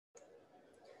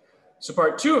So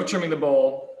part two of trimming the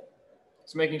bowl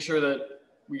is making sure that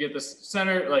we get this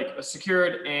center like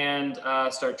secured and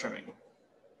start trimming.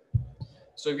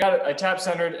 So we've got it, I tap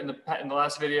centered in the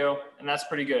last video, and that's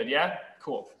pretty good. Yeah,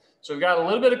 cool. So we've got a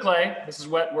little bit of clay. This is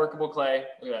wet, workable clay.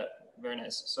 Look at that, very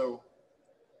nice. So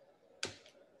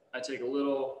I take a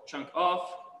little chunk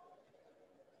off,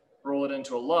 roll it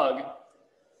into a lug.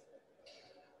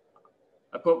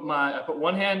 I put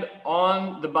one hand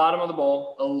on the bottom of the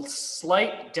bowl, a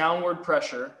slight downward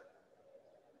pressure,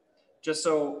 just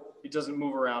so it doesn't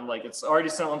move around. Like it's already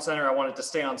set on center. I want it to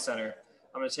stay on center.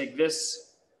 I'm gonna take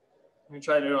this, I'm gonna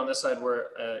try to do it on this side where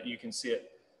you can see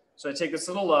it. So I take this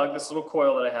little lug, this little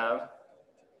coil that I have,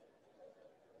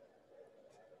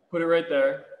 put it right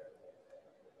there,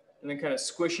 and then kind of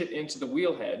squish it into the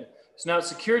wheel head. So now it's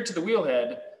secured to the wheel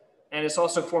head, and it's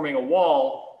also forming a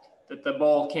wall that the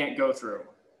ball can't go through.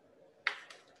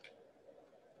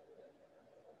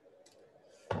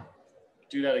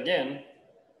 Do that again.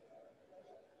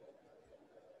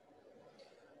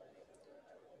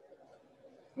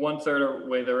 One-third of the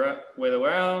way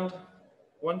around,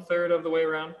 1/3 of the way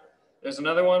around. There's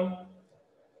another one.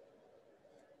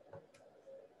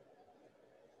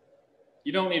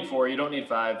 You don't need 4, you don't need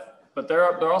 5, but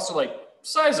they're also like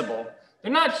sizable.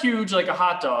 They're not huge like a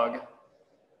hot dog,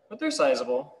 but they're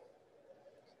sizable.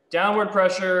 Downward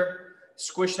pressure,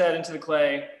 squish that into the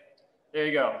clay. There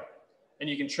you go. And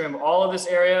you can trim all of this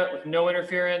area with no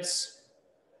interference,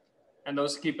 and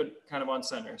those keep it kind of on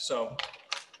center. So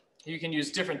you can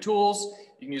use different tools.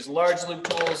 You can use large loop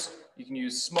tools. You can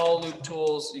use small loop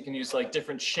tools. You can use like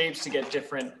different shapes to get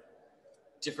different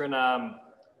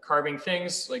carving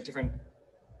things, like different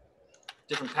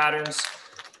patterns.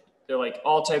 They're like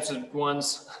all types of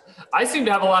ones. I seem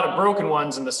to have a lot of broken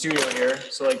ones in the studio here,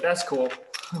 so like that's cool.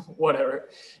 Whatever.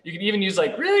 You can even use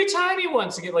like really tiny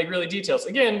ones to get like really details.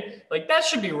 Again, like that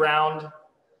should be round,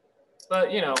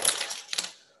 but you know,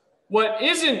 what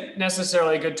isn't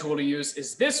necessarily a good tool to use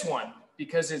is this one,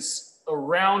 because it's a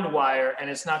round wire and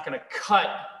it's not going to cut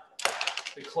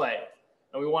the clay.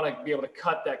 And we want to be able to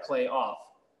cut that clay off.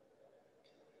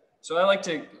 So I like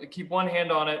to keep one hand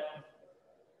on it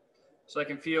so I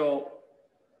can feel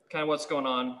kind of what's going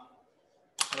on.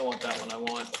 I don't want that one. I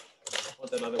want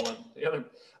that other one.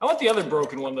 I want the other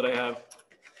broken one that I have.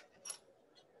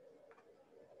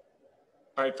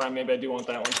 All right, fine. Maybe I do want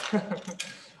that one.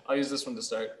 I'll use this one to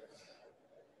start.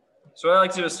 So what I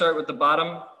like to do is start with the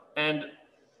bottom, and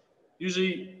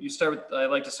usually I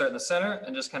like to start in the center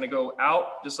and just kind of go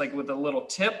out, just like with a little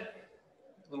tip,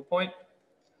 little point.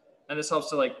 And this helps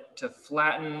to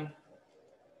flatten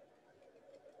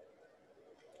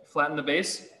the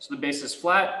base. So the base is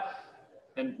flat.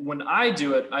 And when I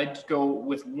do it, I go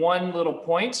with one little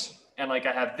point, and like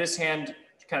I have this hand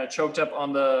kind of choked up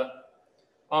on the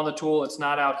tool. It's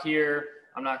not out here.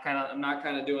 I'm not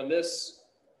kind of doing this.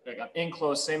 Like I'm in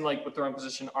close, same like with throwing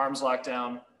position, arms locked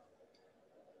down.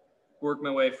 Work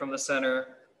my way from the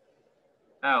center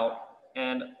out,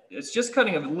 and it's just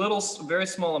cutting a little, very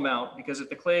small amount, because if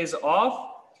the clay is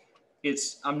off,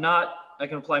 I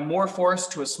can apply more force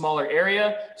to a smaller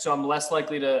area, so I'm less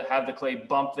likely to have the clay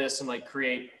bump this and like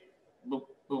create boom,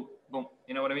 boom, boom.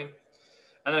 You know what I mean?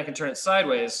 And then I can turn it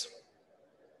sideways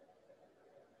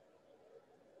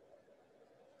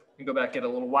and go back, get a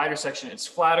little wider section. It's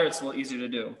flatter, it's a little easier to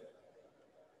do.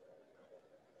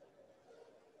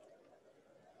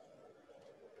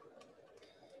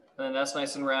 And then that's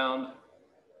nice and round.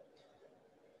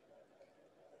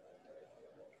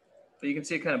 But you can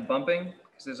see it kind of bumping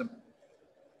because there's a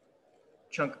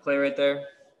chunk of clay right there.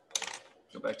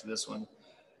 Go back to this one.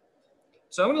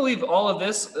 So I'm going to leave all of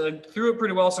this, threw it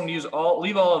pretty well, so I'm going to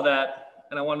leave all of that,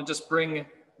 and I want to just bring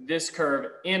this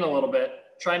curve in a little bit,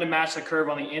 trying to match the curve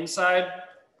on the inside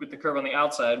with the curve on the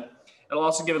outside. It'll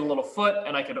also give it a little foot,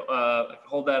 and I could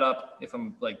hold that up if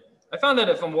I'm like, I found that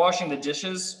if I'm washing the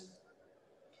dishes,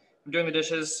 I'm doing the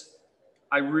dishes,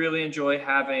 I really enjoy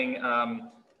having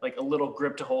like a little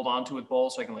grip to hold onto with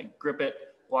bowls, so I can like grip it,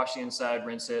 wash the inside,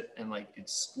 rinse it, and like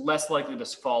it's less likely to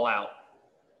fall out.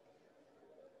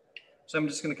 So I'm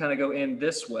just going to kind of go in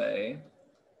this way.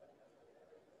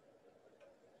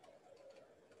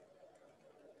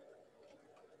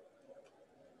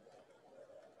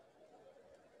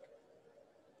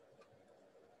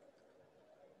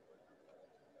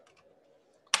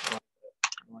 I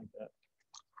like that.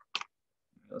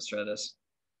 Let's try this.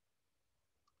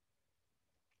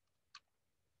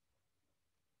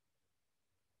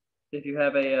 If you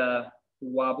have a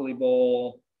wobbly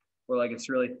bowl or like it's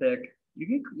really thick, you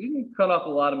can cut off a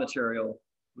lot of material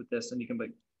with this, and you can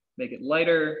make it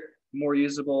lighter, more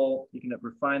usable. You can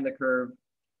refine the curve.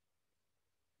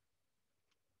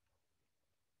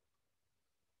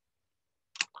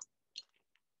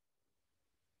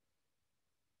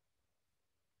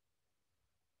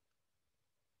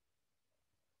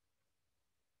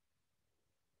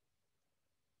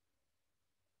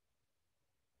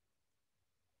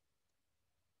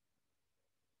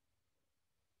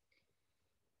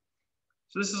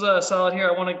 So this is a solid here.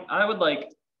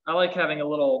 I like having a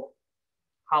little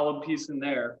hollow piece in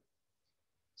there.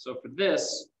 So for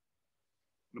this,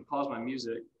 I'm gonna pause my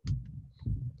music.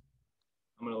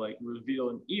 I'm gonna like reveal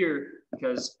an ear,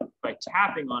 because by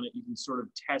tapping on it, you can sort of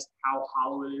test how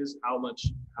hollow it is,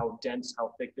 how dense,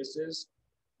 how thick this is.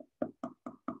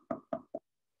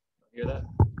 Hear that?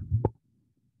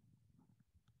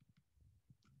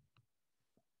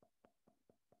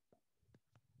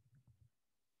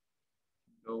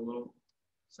 Go a little.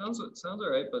 Sounds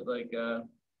all right, but like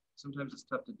sometimes it's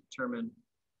tough to determine.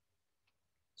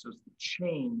 So it's the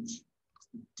change, it's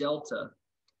the delta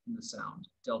in the sound.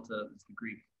 Delta is the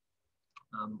Greek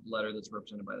letter that's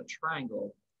represented by the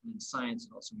triangle. And in science,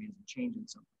 it also means a change in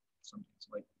something. So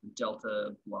like the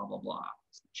delta, blah, blah, blah.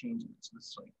 It's the change in it. So this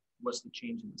is like, what's the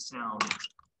change in the sound?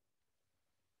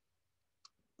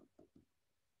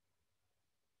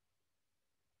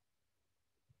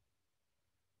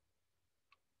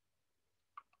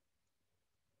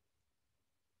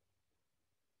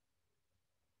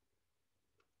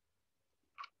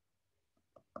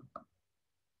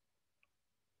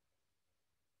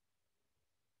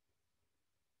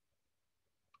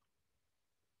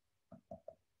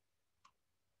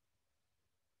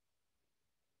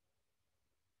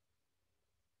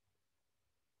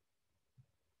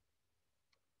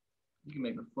 You can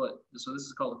make a foot. So this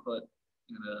is called a foot.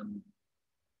 And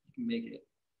you can make it.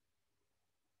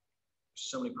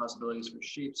 So many possibilities for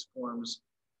shapes, forms,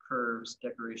 curves,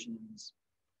 decorations.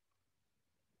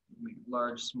 Make it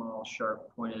large, small,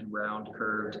 sharp, pointed, round,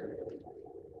 curved.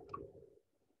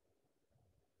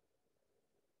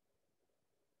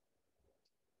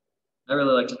 I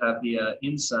really like to have the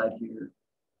inside here.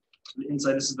 So the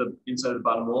inside, this is the inside of the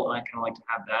bottom roll, and I kind of like to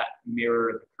have that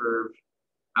mirror the curve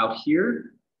out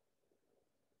here.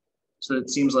 So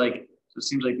it seems like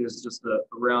there's just a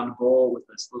round bowl with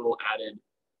this little added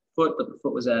foot, but the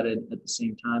foot was added at the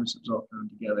same time, so it's all thrown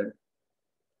together.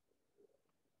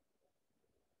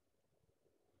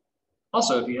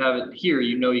 Also, if you have it here,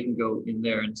 you know you can go in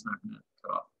there and it's not going to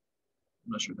cut off.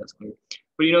 I'm not sure if that's clear.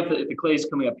 But you know, if the clay is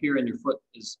coming up here and your foot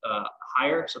is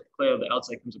higher, so if the clay on the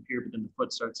outside comes up here, but then the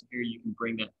foot starts here, you can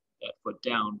bring that foot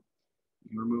down. You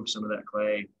can remove some of that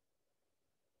clay.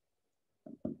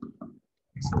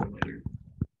 Later.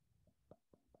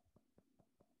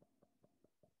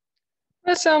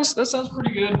 That sounds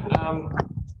pretty good.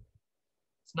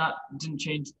 Didn't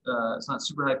change. It's not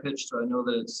super high pitched, so I know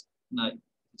that it's not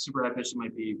super high pitched. It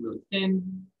might be really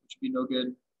thin, which would be no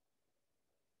good.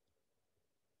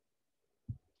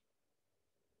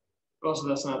 But also,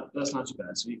 that's not too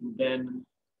bad. So you can then,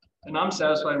 and I'm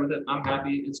satisfied with it. I'm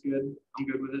happy. It's good. I'm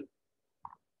good with it.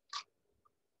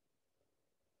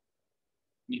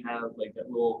 You have like that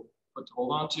little foot to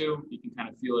hold on to. You can kind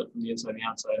of feel it from the inside and the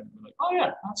outside. And you're like, oh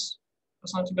yeah, that's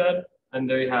not too bad. And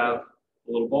there you have a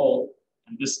little bowl.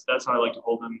 And that's how I like to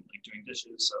hold them, like doing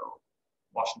dishes. So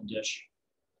washing the dish,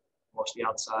 wash the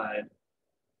outside,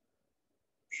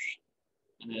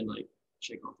 and then like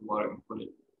shake off the water and put it.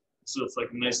 So it's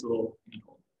like a nice little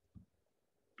handhold.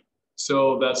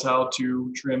 So that's how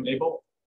to trim a bowl.